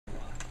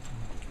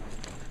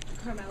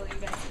Carmelo, you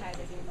guys tied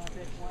the game up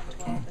at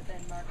 112, but then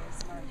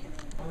Marcus Smart hit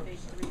a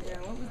big three there.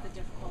 What was the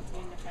difficulty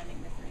in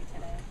defending the three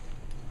today?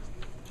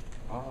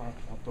 I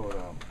thought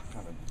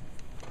kind of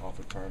off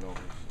the turnovers,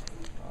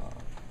 a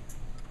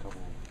couple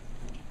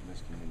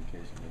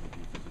miscommunication in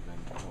the defensive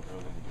end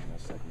early in the game, that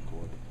second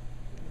quarter.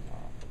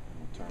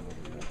 And the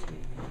turnovers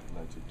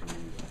led to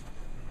threes.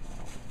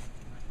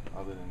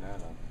 Other than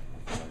that, I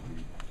feel like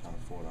we kind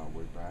of fought our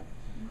way back,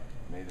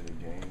 made it a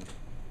game,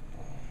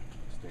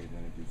 stayed in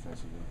it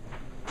defensively.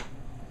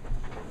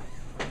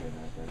 And then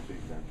that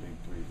big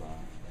three by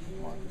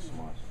Marcus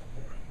Smart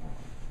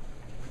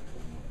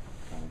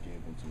kind of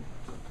gave them some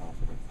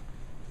confidence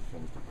to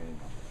finish the game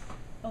off.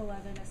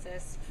 11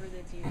 assists for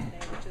the team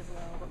today, which is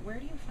low, but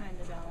where do you find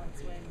the balance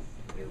when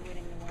you're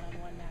winning the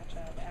one-on-one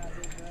matchup, as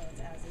is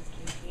Rhodes, as is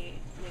KP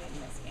late in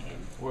this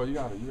game? Well, you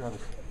gotta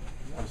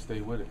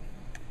stay with it.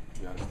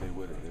 You gotta stay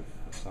with it.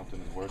 If something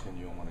is working,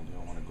 you don't want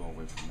to go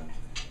away from that.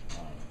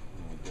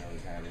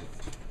 Barry had it.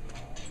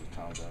 The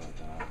times that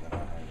I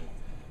had it.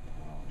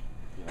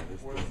 This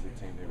is a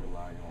team they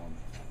rely on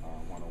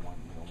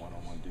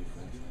one-on-one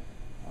defense.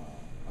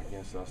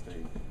 Against us,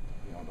 they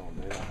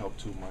don't help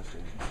too much.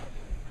 They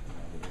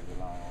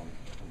rely on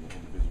the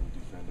individual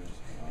defenders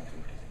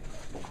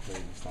to play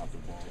and stop the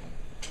ball.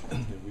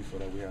 And we feel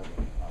that we have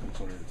an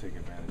opportunity to take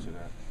advantage of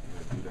that.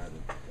 We'll do that.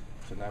 And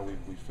tonight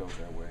we felt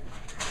that way.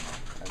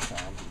 At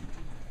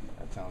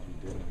times we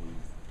didn't. We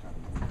kind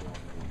of moved on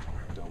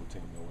and double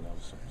teamed or whatever,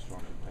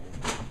 stronger pain.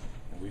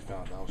 And we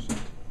found our shot.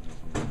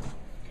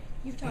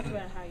 You've talked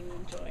about how you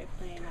enjoy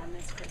playing on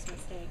this Christmas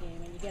Day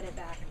game, and you get it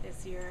back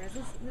this year. Is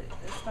this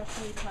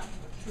especially tough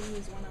to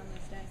lose one on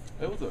this day?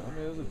 We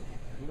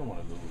don't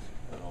want to lose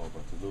at all,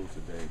 but to lose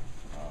today,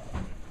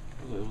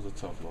 it was a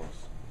tough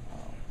loss.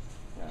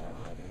 At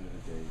the end of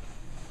the day,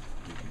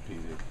 we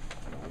competed.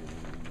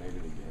 We made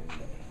it a game.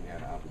 We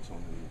had an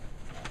opportunity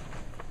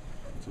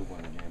to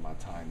win the game by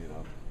tying it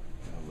up,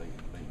 late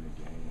in the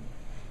game.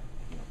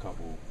 A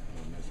couple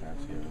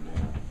mishaps here and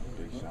there. A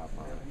big shot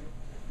by.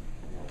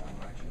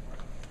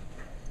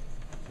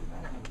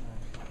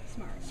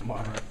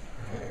 Smart.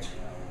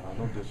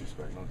 No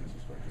disrespect.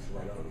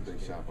 But a big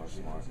shot by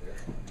Smart.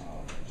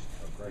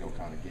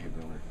 Kind of gave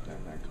them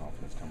that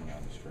confidence coming out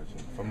of the stretch.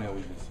 And from there,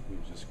 we were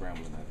just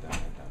scrambling at that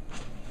point.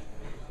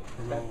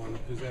 Carmelo, on the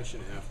possession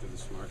after the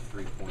Smart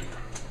three-pointer,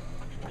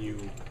 you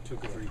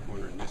took a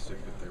three-pointer and missed it,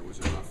 but there was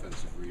an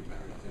offensive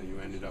rebound, and you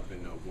ended up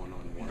in a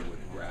one-on-one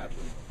with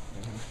Bradley.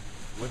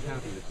 What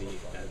happened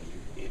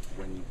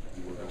when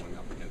you were going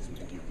up against him?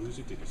 Did you lose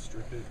it? Did you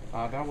strip it?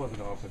 That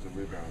wasn't an offensive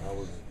rebound. That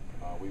was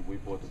we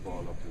brought the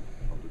ball up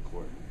the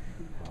court.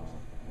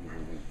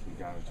 We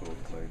got into a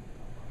play.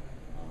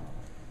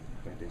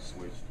 I think they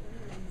switched.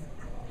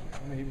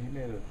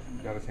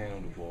 He got his hand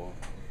on the ball.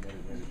 Made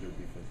a good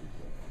defensive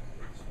play.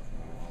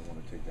 I don't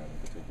want to take that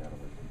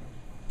away from him.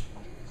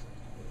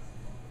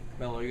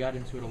 Melo, you got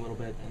into it a little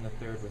bit in the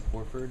third with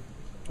Horford.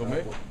 For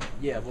me?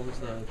 Yeah. What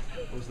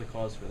was the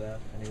cause for that?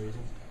 Any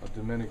reason? A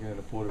Dominican and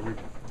a Puerto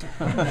Rican.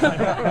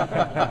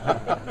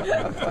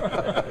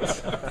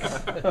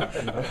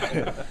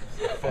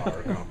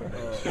 Far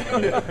combination.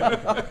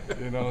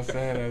 You know what I'm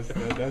saying?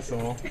 That's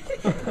all.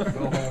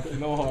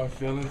 No hard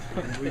feelings.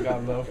 We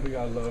got love for the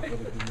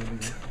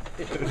Dominican.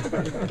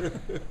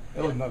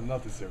 That was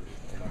nothing serious.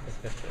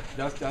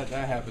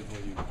 That happens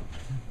when you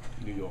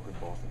New York and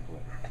Boston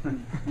play.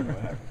 It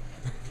happens.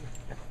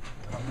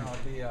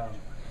 The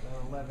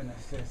 11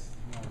 assists.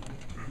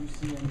 Do you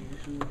see any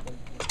issues with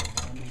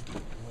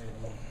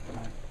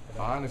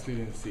I honestly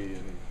didn't see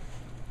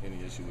any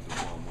issue with the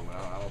ball movement.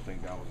 I don't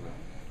think that was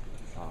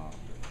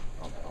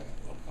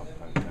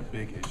a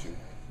big issue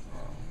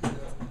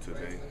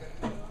today.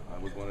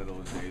 It was one of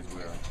those days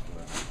where I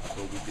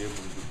thought we did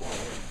move the ball.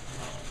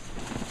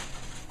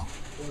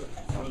 It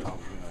was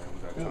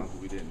at times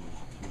where we didn't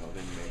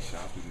make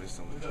shots. We missed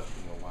some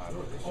wide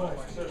open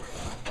shots.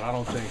 But I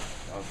don't think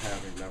us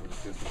having leverage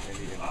this was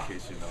any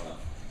indication of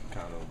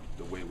kind of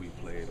the way we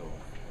played or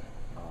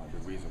the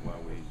reason why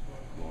we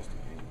lost the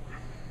game.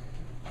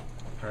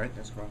 All right,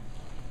 that's cool.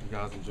 You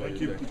guys enjoy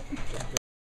your day.